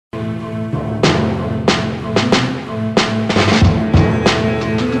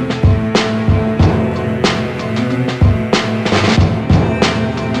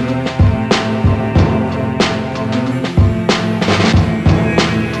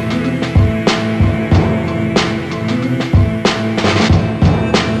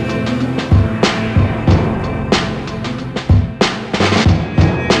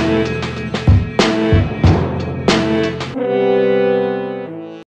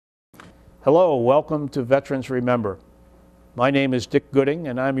Hello, welcome to Veterans Remember. My name is Dick Gooding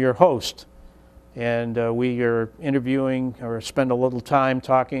and I'm your host. And we are interviewing or spend a little time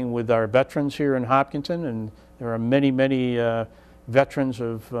talking with our veterans here in Hopkinton, and there are many veterans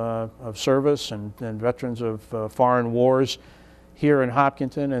of service and veterans of foreign wars here in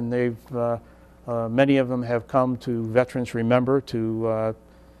Hopkinton, and many of them have come to Veterans Remember to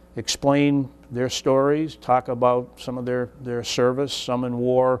explain their stories, talk about some of their service, some in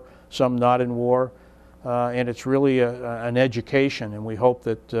war, some not in war, and it's really an education, and we hope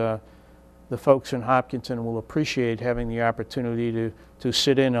that the folks in Hopkinton will appreciate having the opportunity to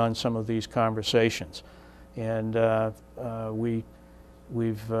sit in on some of these conversations. And we've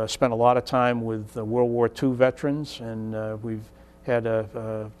spent a lot of time with World War II veterans, and we've had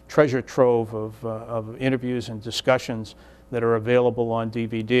a treasure trove of interviews and discussions that are available on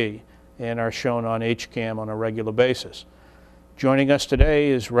DVD and are shown on HCAM on a regular basis. Joining us today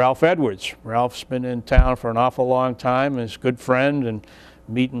is Ralph Edwards. Ralph's been in town for an awful long time, is a good friend, and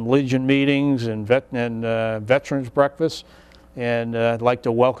meeting Legion meetings and Veterans Breakfast. And I'd like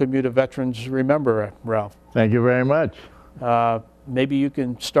to welcome you to Veterans Remember, Ralph. Thank you very much. Maybe you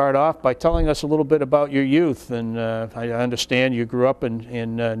can start off by telling us a little bit about your youth. And I understand you grew up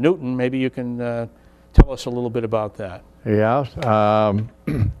in Newton. Maybe you can tell us a little bit about that. Yes.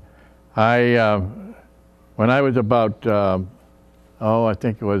 When I was about, I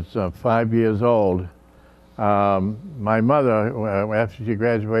think it was 5 years old, my mother, after she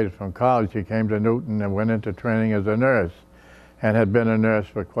graduated from college, she came to Newton and went into training as a nurse, and had been a nurse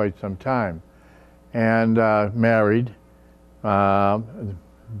for quite some time, and married. Then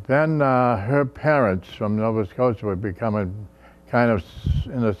her parents from Nova Scotia were becoming kind of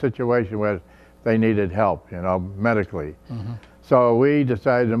in a situation where they needed help, medically. Mm-hmm. So we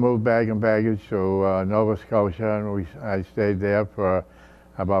decided to move bag and baggage to Nova Scotia, and I stayed there for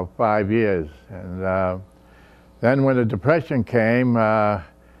about 5 years. And then when the Depression came, my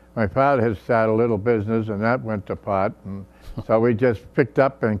father had started a little business, and that went to pot. And so we just picked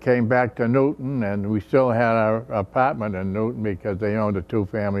up and came back to Newton, and we still had our apartment in Newton because they owned a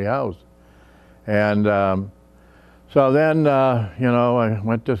two-family house. And so then, I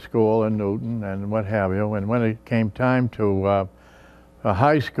went to school in Newton and what have you. And when it came time to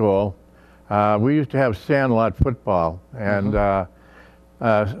high school, we used to have sandlot football. And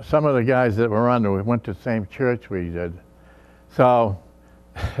some of the guys that were on there, we went to the same church we did. So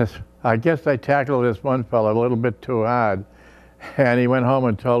I guess I tackled this one fellow a little bit too hard. And he went home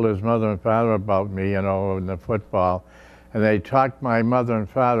and told his mother and father about me, in the football. And they talked my mother and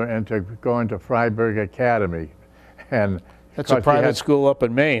father into going to Freiburg Academy. And that's a private school up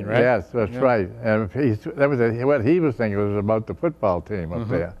in Maine, right? Yes, that's right. And what he was thinking was about the football team up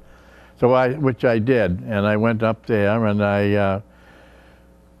there. So which I did, and I went up there, and I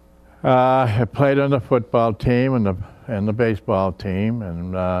played on the football team and the baseball team,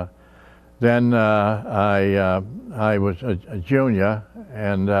 and then I was a junior,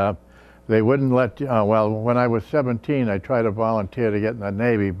 and they wouldn't let. When I was 17, I tried to volunteer to get in the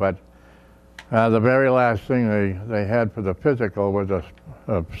Navy, but the very last thing they had for the physical was a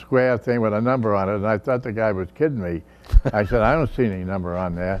square thing with a number on it, and I thought the guy was kidding me. I said, I don't see any number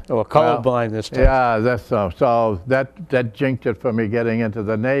on there. Oh, a colorblind this time. Yeah, that's so that jinxed it for me getting into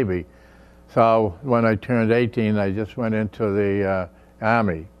the Navy. So when I turned 18, I just went into the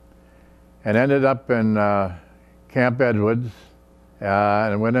Army and ended up in Camp Edwards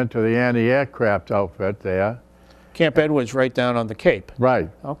and went into the anti-aircraft outfit there. Camp Edwards right down on the Cape. Right.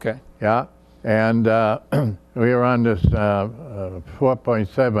 Okay. Yeah. And we were on this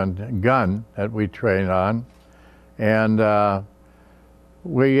 4.7 gun that we trained on, and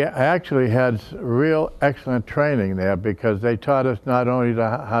we actually had real excellent training there because they taught us not only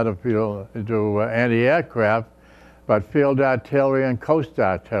how to do anti-aircraft, but field artillery and coast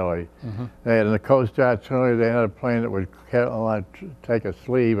artillery. Mm-hmm. They had in the coast artillery, they had a plane that would take a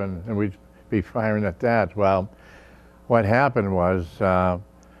sleeve, and we'd be firing at that. Well, what happened was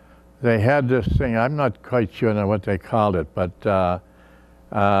they had this thing, I'm not quite sure now what they called it, but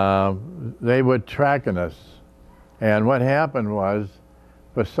they were tracking us. And what happened was,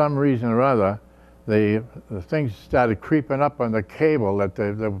 for some reason or other, the things started creeping up on the cable that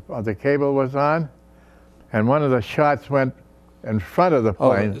the cable was on, and one of the shots went in front of the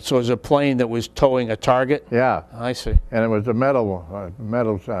plane. Oh, so it was a plane that was towing a target? Yeah. I see. And it was a metal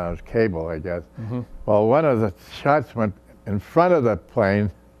cable, I guess. Mm-hmm. Well, one of the shots went in front of the plane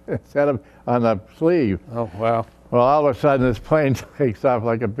instead of on the sleeve. Oh, wow. Well, all of a sudden, this plane takes off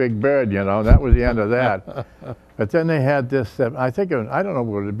like a big bird, That was the end of that. But then they had this, I don't know,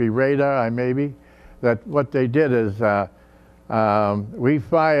 would it be radar, maybe? That what they did is we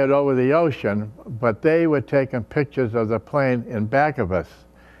fired over the ocean, but they were taking pictures of the plane in back of us,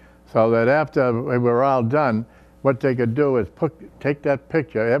 so that after we were all done, what they could do is take that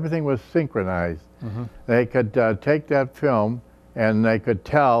picture. Everything was synchronized. They could take that film, and they could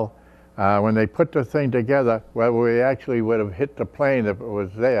tell when they put the thing together whether we actually would have hit the plane if it was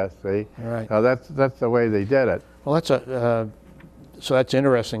there. See, Right. so that's the way they did it. Well, so that's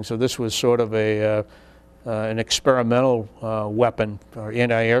interesting. So this was sort of an experimental weapon or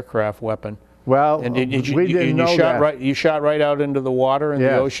anti-aircraft weapon. Well, And we didn't know that. You shot right out into the water in the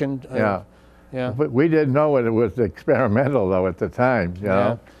Yes, ocean. Yeah. Yeah. But we didn't know it was experimental though at the time, you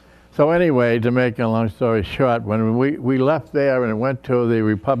know. So anyway, to make a long story short, when we left there and went to the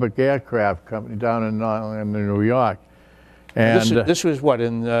Republic Aircraft Company down in New York, and This was what,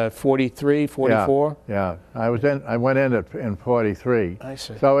 in 43, 44? Yeah, I went in 43. I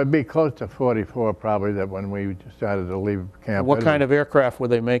see. So it'd be close to 44 probably that when we started to leave Camp What Italy. kind of aircraft were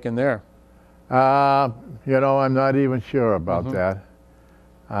they making there? You know, I'm not even sure about that.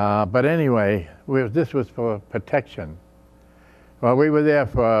 But anyway, this was for protection. Well, we were there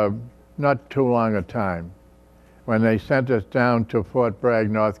for not too long a time when they sent us down to Fort Bragg,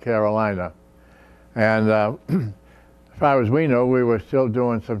 North Carolina. And as far as we know, we were still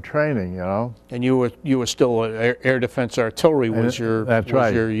doing some training, you know. And you were still air defense artillery was your That's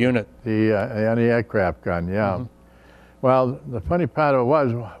right. your unit. The anti-aircraft gun, yeah. Well, the funny part of it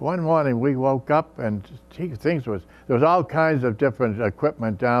was, one morning we woke up and there was all kinds of different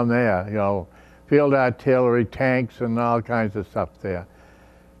equipment down there, you know, field artillery, tanks, and all kinds of stuff there.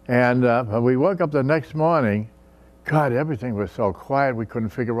 And we woke up the next morning, God, everything was so quiet we couldn't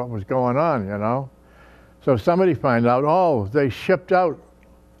figure what was going on, you know. So somebody found out, oh, they shipped out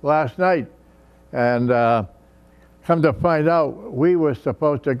last night. And come to find out, we were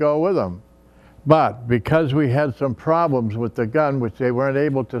supposed to go with them. But because we had some problems with the gun, which they weren't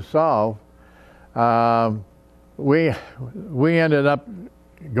able to solve, we ended up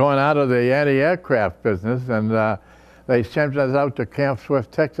going out of the anti-aircraft business, and they sent us out to Camp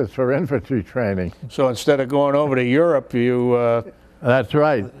Swift, Texas for infantry training. So instead of going over to Europe, you That's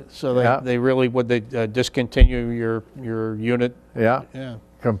right. so they really would they discontinue your unit? Yeah, Yeah.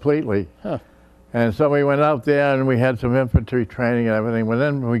 completely. Huh. And so we went out there and we had some infantry training and everything. But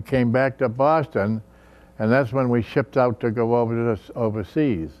then we came back to Boston, and that's when we shipped out to go over to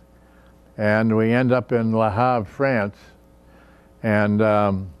overseas. And we end up in Le Havre, France. And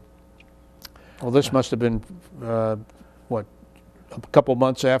Well, this must have been what, a couple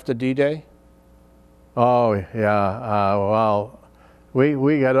months after D-Day? oh yeah, well,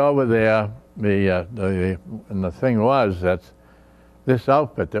 we got over there. And the thing was that this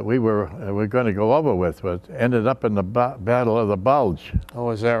outfit that we were going to go over with ended up in the Battle of the Bulge.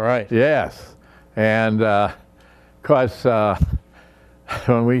 Oh, is that right? Yes, and of course,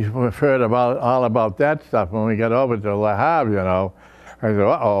 when we heard all about that stuff, when we got over to Le Havre, you know, I said,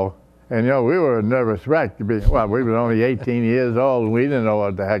 uh-oh. And, you know, we were a nervous wreck. Well, we were only 18 years old, and we didn't know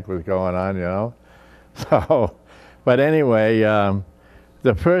what the heck was going on, you know. So, but anyway,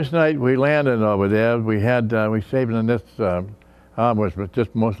 the first night we landed over there, we stayed in this, was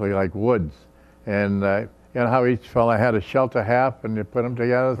just mostly like woods. And you know how each fella had a shelter half, and you put them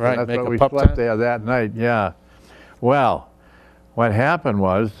together? Right, So that's make what a we pup slept tent? there that night, yeah. Well, what happened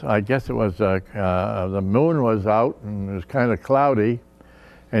was, I guess it was the moon was out and it was kind of cloudy,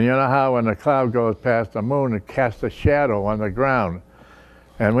 and you know how when the cloud goes past the moon, it casts a shadow on the ground.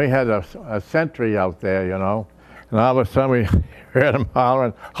 And we had a sentry out there, you know, and all of a sudden we heard him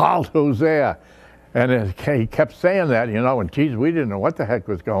hollering, "Halt, who's there?" And he kept saying that, you know, and geez, we didn't know what the heck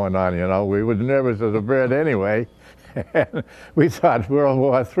was going on, you know. We were nervous as a bird anyway. And we thought World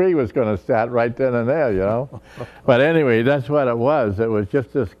War III was going to start right then and there, you know. But anyway, that's what it was. It was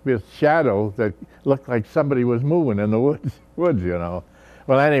just this shadow that looked like somebody was moving in the woods, you know.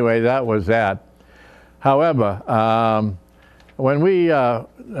 Well, anyway, that was that. However, when we,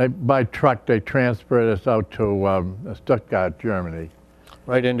 by truck, they transferred us out to Stuttgart, Germany.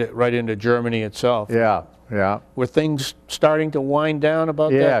 Right into Germany itself. Yeah, yeah. Were things starting to wind down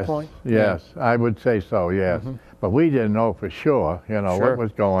about that point? Yes, I would say so, yes. But we didn't know for sure, you know, Sure. what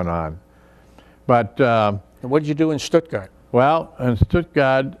was going on. But, And what did you do in Stuttgart? well, in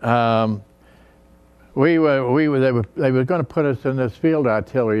Stuttgart, they were going to put us in this field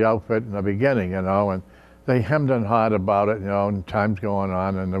artillery outfit in the beginning, you know, and they hemmed and hawed about it, you know, and time's going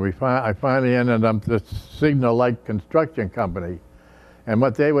on, and I finally ended up this Signal Light Construction Company. And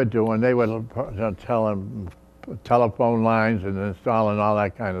what they were doing, they were telling telephone lines and installing all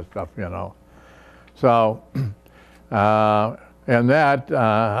that kind of stuff, you know. So and that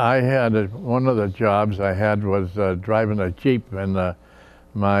I had one of the jobs I had was driving a Jeep, and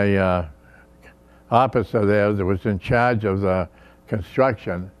my officer there that was in charge of the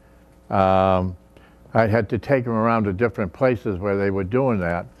construction, I had to take them around to different places where they were doing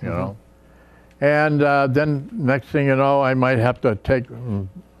that, you know. And then next thing you know, I might have to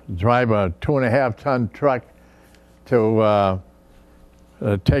drive a 2.5-ton truck to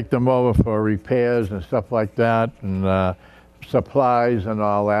take them over for repairs and stuff like that, and supplies and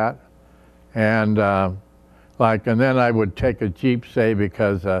all that. And and then I would take a Jeep, say,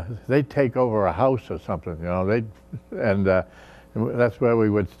 because they'd take over a house or something, you know. And that's where we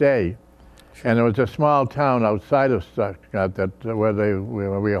would stay. And it was a small town outside of Stuttgart where we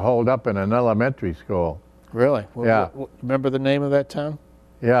were holed up in an elementary school. Really? Yeah. Remember the name of that town?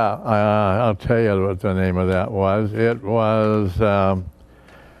 Yeah, I'll tell you what the name of that was. It was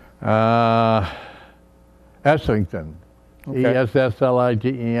Esslingen, Okay.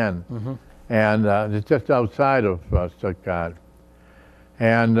 Esslingen, and it's just outside of Stuttgart.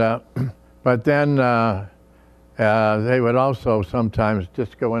 And but then they would also sometimes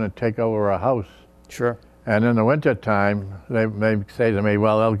just go in and take over a house. Sure. And in the wintertime, they say to me,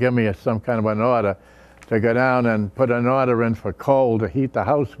 well, they'll give me some kind of an order to go down and put an order in for coal to heat the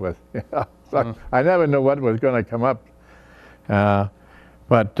house with. So I never knew what was going to come up.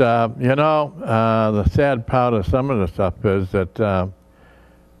 But you know, the sad part of some of the stuff is that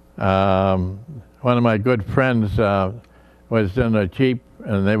one of my good friends was in a Jeep,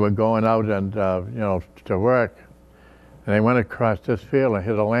 and they were going out and you know, to work, and they went across this field and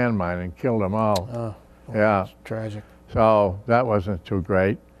hit a landmine and killed them all. Oh, well, yeah, that's tragic. So that wasn't too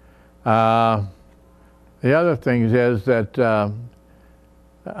great. The other thing is that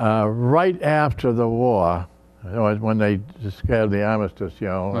right after the war, when they declared the armistice, you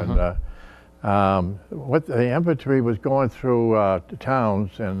know, and what the infantry was going through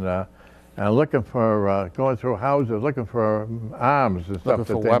towns and looking for, going through houses, looking for arms and stuff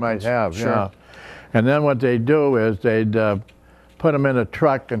that they might have. Sure. Yeah. And then what they'd do is they'd put them in a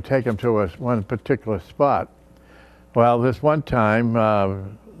truck and take them to one particular spot. Well, this one time,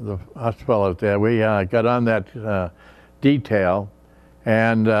 us fellows there, we got on that detail,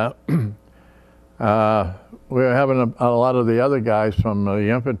 and we were having a lot of the other guys from the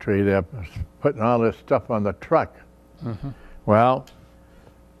infantry there putting all this stuff on the truck. Well,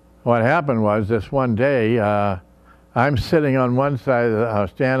 what happened was this one day, I'm sitting on one side,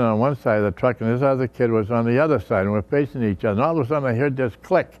 standing on one side of the truck, and this other kid was on the other side, and we're facing each other. And all of a sudden, I heard this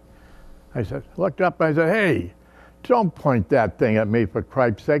click. I said, looked up, and I said, hey, don't point that thing at me, for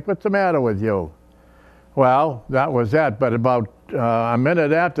Christ's sake. What's the matter with you? Well, that was that. But about a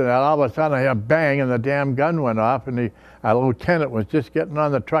minute after that, all of a sudden, I heard a bang, and the damn gun went off, and a lieutenant was just getting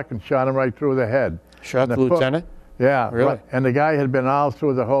on the truck and shot him right through the head. Shot the lieutenant? Yeah. Really? And the guy had been all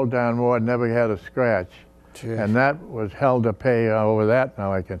through the whole darn war, never had a scratch. Jeez. And that was hell to pay over that,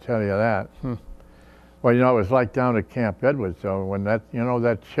 now I can tell you that. Well, you know, it was like down at Camp Edwards, so when that, you know,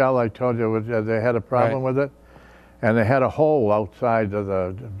 that shell I told you, they had a problem with it, and they had a hole outside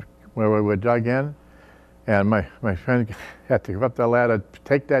of where we were dug in, and my friend had to go up the ladder,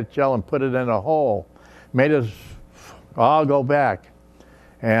 take that shell and put it in a hole. Made us all go back.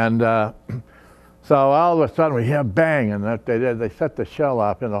 And so all of a sudden we hear bang, and that they set the shell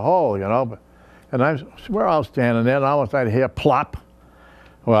off in the hole, you know. And we're all standing there, and all of a sudden I hear plop.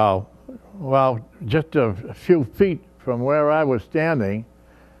 Well, just a few feet from where I was standing,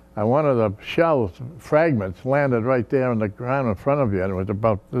 one of the shell fragments landed right there on the ground in front of you, and it was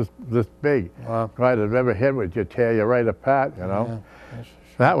about this big. Wow. Right, if it ever hit, would you tear you right apart, you know? Yeah.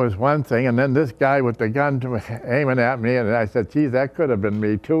 That was one thing, and then this guy with the gun aiming at me, and I said, geez, that could have been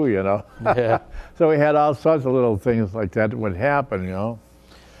me too, you know? Yeah. So we had all sorts of little things like that would happen, you know?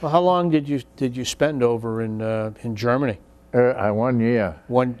 Well, how long did you spend over in Germany? 1 year.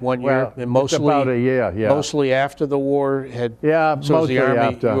 One year, Well, and mostly it's about a year, yeah. Mostly after the war had. Yeah, So was mostly the army.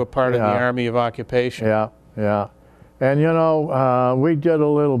 after. You were part of the Yeah. Army of Occupation. Yeah, yeah. And you know, we did a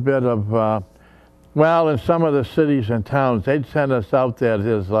little bit of, well, in some of the cities and towns, they'd send us out there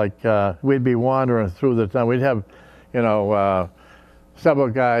as like, we'd be wandering through the town. We'd have, you know, several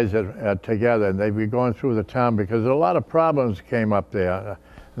guys together, and they'd be going through the town because a lot of problems came up there,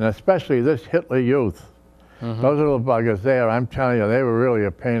 and especially this Hitler Youth. Those little buggers there, I'm telling you, they were really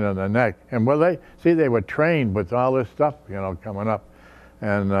a pain in the neck. And well, they were trained with all this stuff, you know, coming up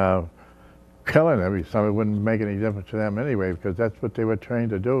and killing every time. It wouldn't make any difference to them anyway, because that's what they were trained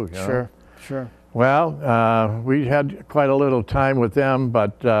to do, you know? Sure. Well, we had quite a little time with them,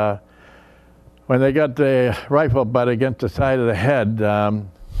 but when they got the rifle butt against the side of the head,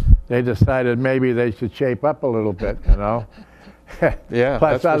 they decided maybe they should shape up a little bit, you know? Yeah,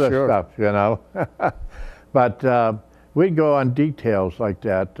 plus that's for other sure. stuff, you know. But we'd go on details like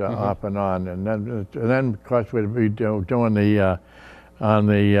that off and on, and then of course we'd be doing the on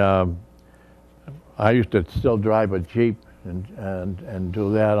the. I used to still drive a Jeep and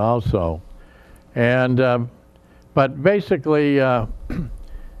do that also, and but basically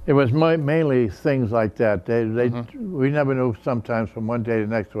it was mainly things like that. We never knew sometimes from one day to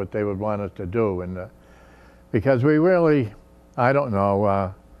the next what they would want us to do, and because we really, I don't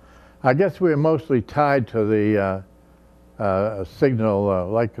know. I guess we were mostly tied to the signal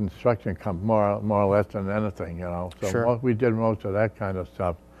light construction company more or less than anything, you know. So Sure. we did most of that kind of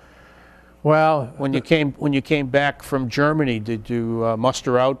stuff. Well, When you came back from Germany, did you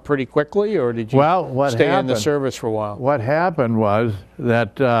muster out pretty quickly, or did you what stay in the happened- service for a while? What happened was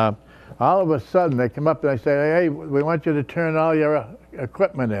that all of a sudden they come up and they say, "Hey, we want you to turn all your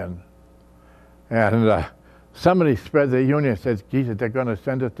equipment in." And somebody spread the union and says, "Jesus, they're going to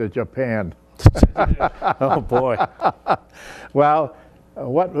send us to Japan." Oh boy. Well,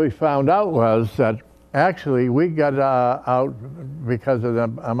 what we found out was that actually we got out because of the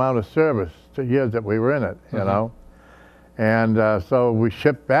amount of service, the years that we were in it, you know. And so we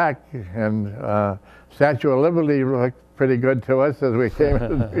shipped back, and Statue of Liberty looked pretty good to us as we came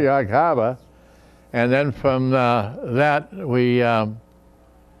into New York Harbor. And then from that, we,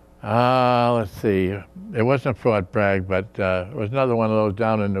 let's see, it wasn't Fort Bragg, but it was another one of those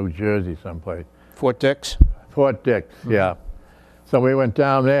down in New Jersey someplace. Fort Dix? Fort Dix, yeah. So we went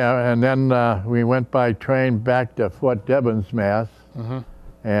down there, and then we went by train back to Fort Devens, Mass.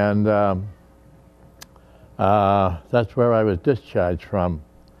 And that's where I was discharged from.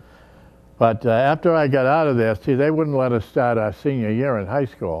 But after I got out of there, see, they wouldn't let us start our senior year in high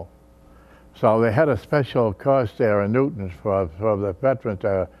school. So they had a special course there in Newton for the veterans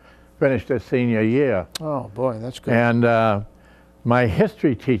to finish their senior year. Oh boy, that's good. And my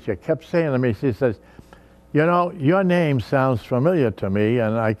history teacher kept saying to me, she says, "You know, your name sounds familiar to me,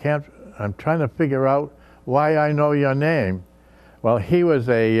 and I'm trying to figure out why I know your name." Well, he was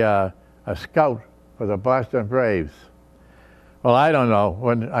a scout for the Boston Braves. Well, I don't know.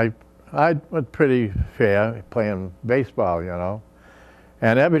 When I was pretty fair playing baseball, you know.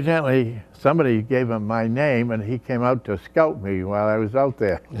 And evidently somebody gave him my name, and he came out to scout me while I was out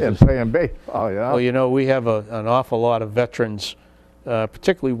there and playing baseball, you know. Well, you know, we have an awful lot of veterans,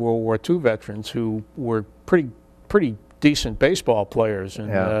 particularly World War II veterans, who were pretty decent baseball players, and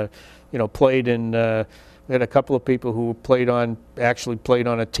Yeah. you know, played in. We had a couple of people who actually played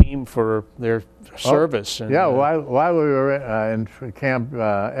on a team for their service. And, Yeah, while we were in Camp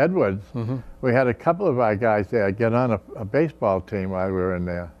Edwards, we had a couple of our guys there get on a baseball team while we were in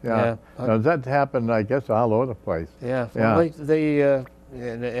there. Yeah, now, that happened, I guess, all over the place. Yeah, well,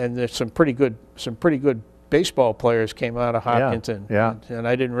 and there's some pretty good baseball players came out of Hopkinton. Yeah. And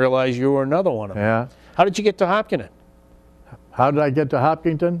I didn't realize you were another one of them. Yeah. How did you get to Hopkinton? How did I get to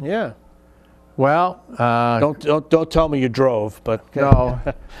Hopkinton? Yeah. Well, Don't tell me you drove, but no,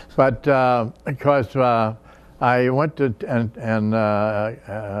 but because I went to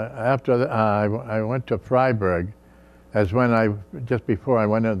after I went to Freiburg, as just before I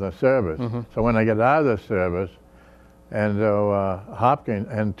went into the service. So when I got out of the service, and to Hopkins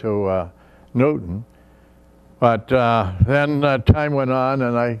and to Newton, but then time went on,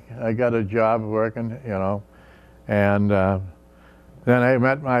 and I got a job working, you know, and then I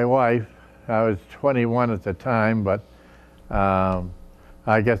met my wife. I was 21 at the time, but I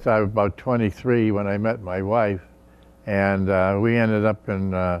guess I was about 23 when I met my wife, and we ended up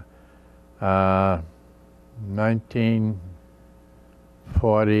in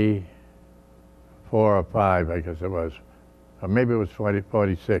 1944 or 5, I guess it was, or maybe it was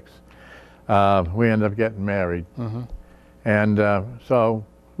 46. We ended up getting married, and so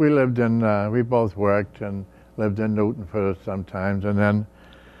we lived we both worked and lived in Newton for some times, and then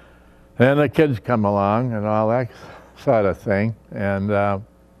the kids come along and all that sort of thing, and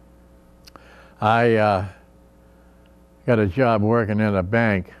I got a job working in a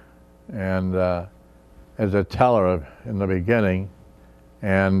bank, and as a teller in the beginning,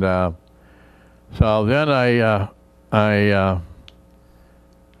 and so then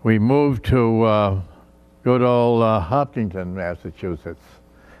we moved to good old Hopkinton, Massachusetts,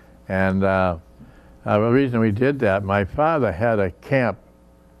 and the reason we did that, my father had a camp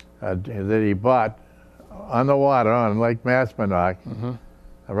that he bought on the water on Lake Maspinock,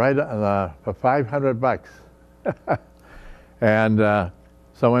 right for $500. And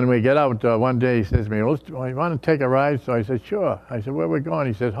so when we get out one day, he says to me, "Well, you want to take a ride?" So I said, "Sure." I said, "Where are we going?"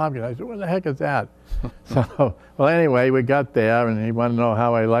 He says, "Hopkins." I said, "What the heck is that?" So, well, anyway, we got there, and he wanted to know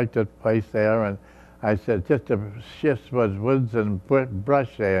how I liked the place there, and I said, just to shift was woods and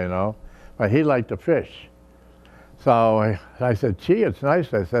brush there, you know. But he liked to fish. So I said, gee, it's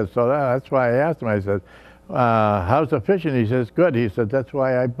nice. I said, so that's why I asked him. I said, how's the fishing? He says, good. He said, that's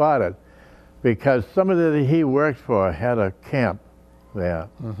why I bought it. Because somebody that he worked for had a camp there.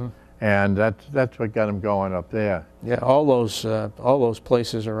 Mm-hmm. And that's what got him going up there. Yeah, all those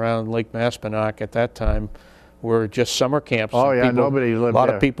places around Lake Maspinock at that time were just summer camps. Oh yeah, nobody lived there. A lot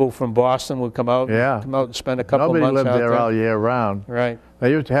of people from Boston would come out and spend a couple months out there. Nobody lived there all year round. Right. They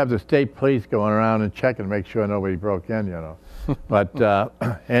used to have the state police going around and checking to make sure nobody broke in, you know. But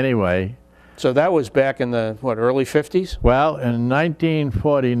anyway. So that was back in the, what, early 50s? Well, in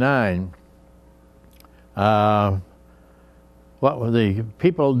 1949, what were the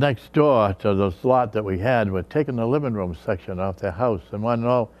people next door to the lot that we had were taking the living room section off their house and wanted to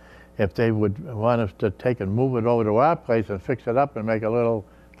know if they would want us to take and move it over to our place and fix it up and make a little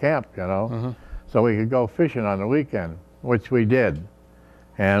camp, you know, mm-hmm. so we could go fishing on the weekend, which we did.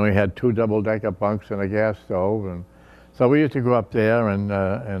 And we had 2 double-decker bunks and a gas stove, and so we used to go up there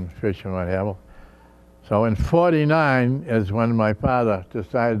and fish and what have you. So in '49 is when my father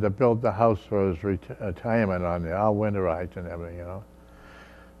decided to build the house for his retirement on there, all winterized and everything, you know.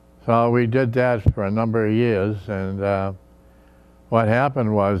 So we did that for a number of years, and what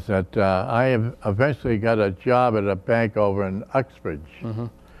happened was that I eventually got a job at a bank over in Uxbridge. Mm-hmm.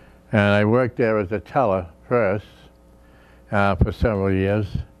 And I worked there as a teller first for several years.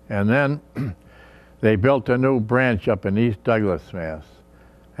 And then they built a new branch up in East Douglas, Mass.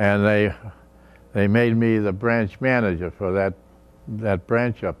 And they made me the branch manager for that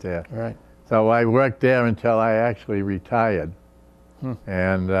branch up there. Right. So I worked there until I actually retired.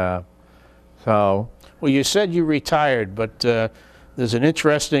 And so... Well, you said you retired, but there's an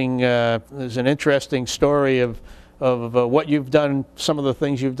interesting story of what you've done, some of the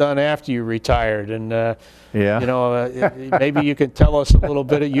things you've done after you retired, and yeah. you know, maybe you can tell us a little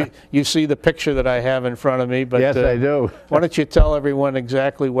bit. You see the picture that I have in front of me, but yes, I do. Why don't you tell everyone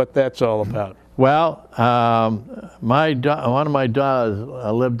exactly what that's all about? Well, one of my daughters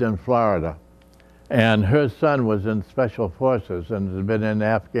lived in Florida, and her son was in Special Forces and had been in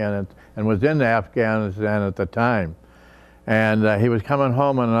Afghanistan and was in Afghanistan at the time. And he was coming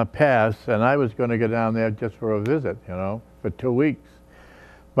home on a pass, and I was going to go down there just for a visit, you know, for 2 weeks.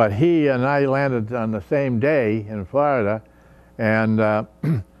 But he and I landed on the same day in Florida, and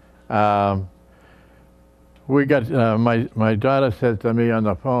we got, my daughter said to me on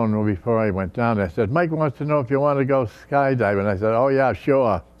the phone before I went down there, said, Mike wants to know if you want to go skydiving. I said, oh yeah,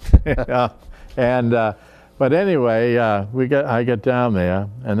 sure. And, but anyway, I got down there,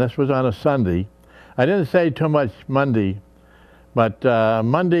 and this was on a Sunday. I didn't say too much Monday, but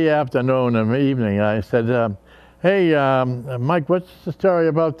Monday afternoon and evening, I said, hey, Mike, what's the story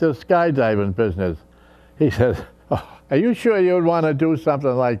about this skydiving business? He says, oh, are you sure you would want to do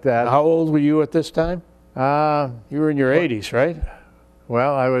something like that? How old were you at this time? You were in your 80s, right?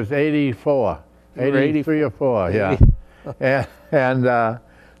 Well, I was 84, 83 or 4, yeah. and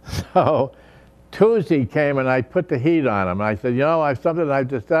so Tuesday came and I put the heat on him. I said, you know, I've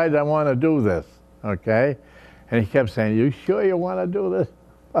decided I want to do this, okay? And he kept saying, you sure you want to do this?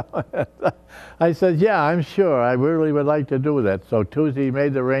 I said, yeah, I'm sure. I really would like to do that. So Tuesday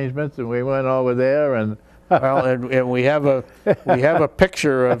made the arrangements and we went over there and... Well, and we have a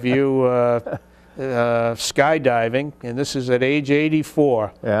picture of you skydiving, and this is at age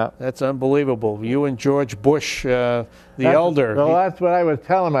 84. Yeah. That's unbelievable. You and George Bush, the elder. Well, that's what I was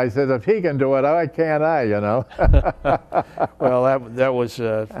telling him. I said, if he can do it, why can't I, you know? Well, that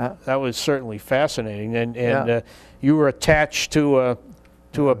was certainly fascinating, and you were attached to a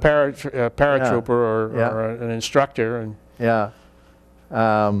paratrooper or an instructor. And yeah.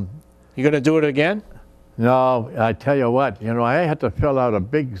 You going to do it again? No, I tell you what, you know, I had to fill out a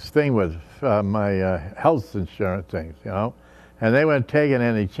big thing with my health insurance things, you know, and they weren't taking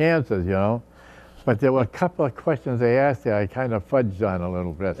any chances, you know, but there were a couple of questions they asked there I kind of fudged on a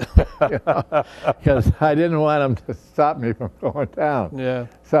little bit, you know, because I didn't want them to stop me from going down. Yeah.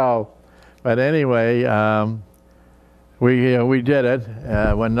 So, but anyway, we did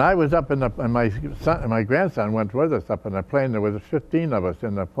it. When I was up in the, and my grandson went with us up in the plane. There was 15 of us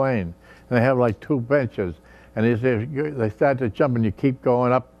in the plane, and they have like 2 benches. And they start to jump, and you keep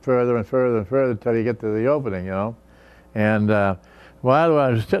going up further and further and further until you get to the opening, you know. And while I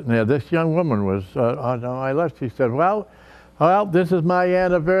was sitting there, this young woman was on my left. She said, well, this is my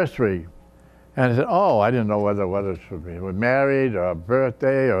anniversary. And I said, oh, I didn't know whether it should be married or a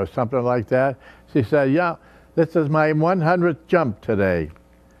birthday or something like that. She said, yeah. This is my 100th jump today.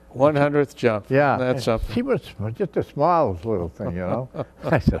 100th jump. Yeah. That's something. She was just the smallest little thing, you know.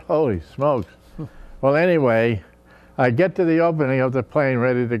 I said, holy smokes. Well, anyway, I get to the opening of the plane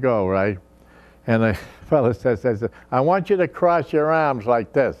ready to go, right? And the fellow says, I want you to cross your arms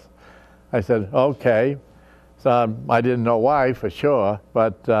like this. I said, okay. So I didn't know why for sure,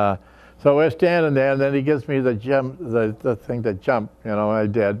 but so we're standing there, and then he gives me the jump, the thing to jump, you know, I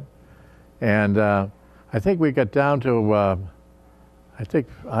did. And I think we got down to, I think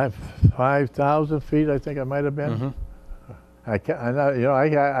 5,000 feet, I think it might have been. Mm-hmm. I can't, you know,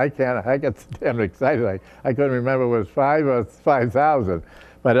 I can't, I get damn excited. I couldn't remember if it was 5 or 5,000.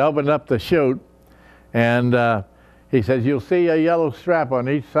 But I opened up the chute, and he says, you'll see a yellow strap on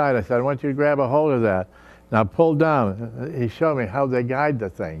each side. I said, I want you to grab a hold of that. Now pull down. He showed me how they guide the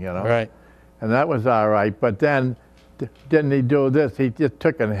thing, you know. Right. And that was all right. But then, didn't he do this? He just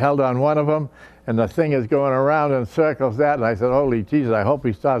took and held on one of them, and the thing is going around in circles that. And I said, holy Jesus, I hope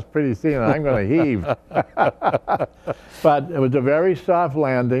he stops pretty soon, and I'm going to heave. But it was a very soft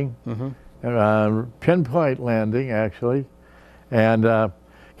landing, pinpoint landing, actually. And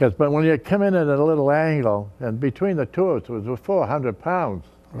but when you come in at a little angle, and between the two of us, it was 400 pounds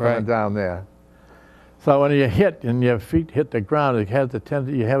going down there. So when you hit and your feet hit the ground, it has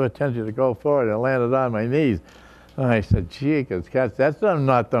you have a tendency to go forward, and landed on my knees. And I said, gee, that's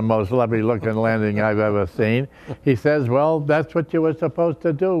not the most lovely looking landing I've ever seen. He says, well, that's what you were supposed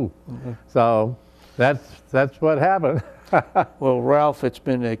to do. So that's what happened. Well, Ralph, it's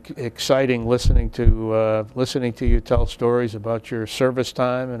been exciting listening to you tell stories about your service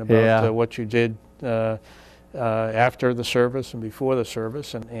time and about what you did after the service and before the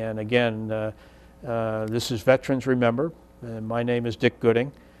service. And again, this is Veterans Remember, and my name is Dick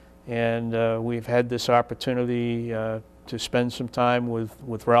Gooding, and we've had this opportunity to spend some time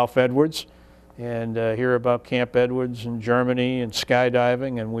with Ralph Edwards and hear about Camp Edwards in Germany and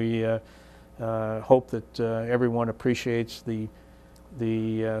skydiving, and we hope that everyone appreciates the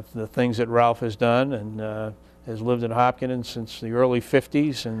things that Ralph has done, and has lived in Hopkinton since the early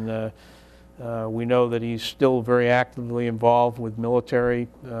 50s, and we know that he's still very actively involved with military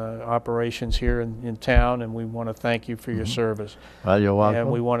operations here in town, and we want to thank you for your service. Well, you're welcome.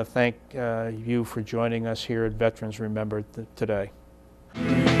 And we want to thank you for joining us here at Veterans Remember today.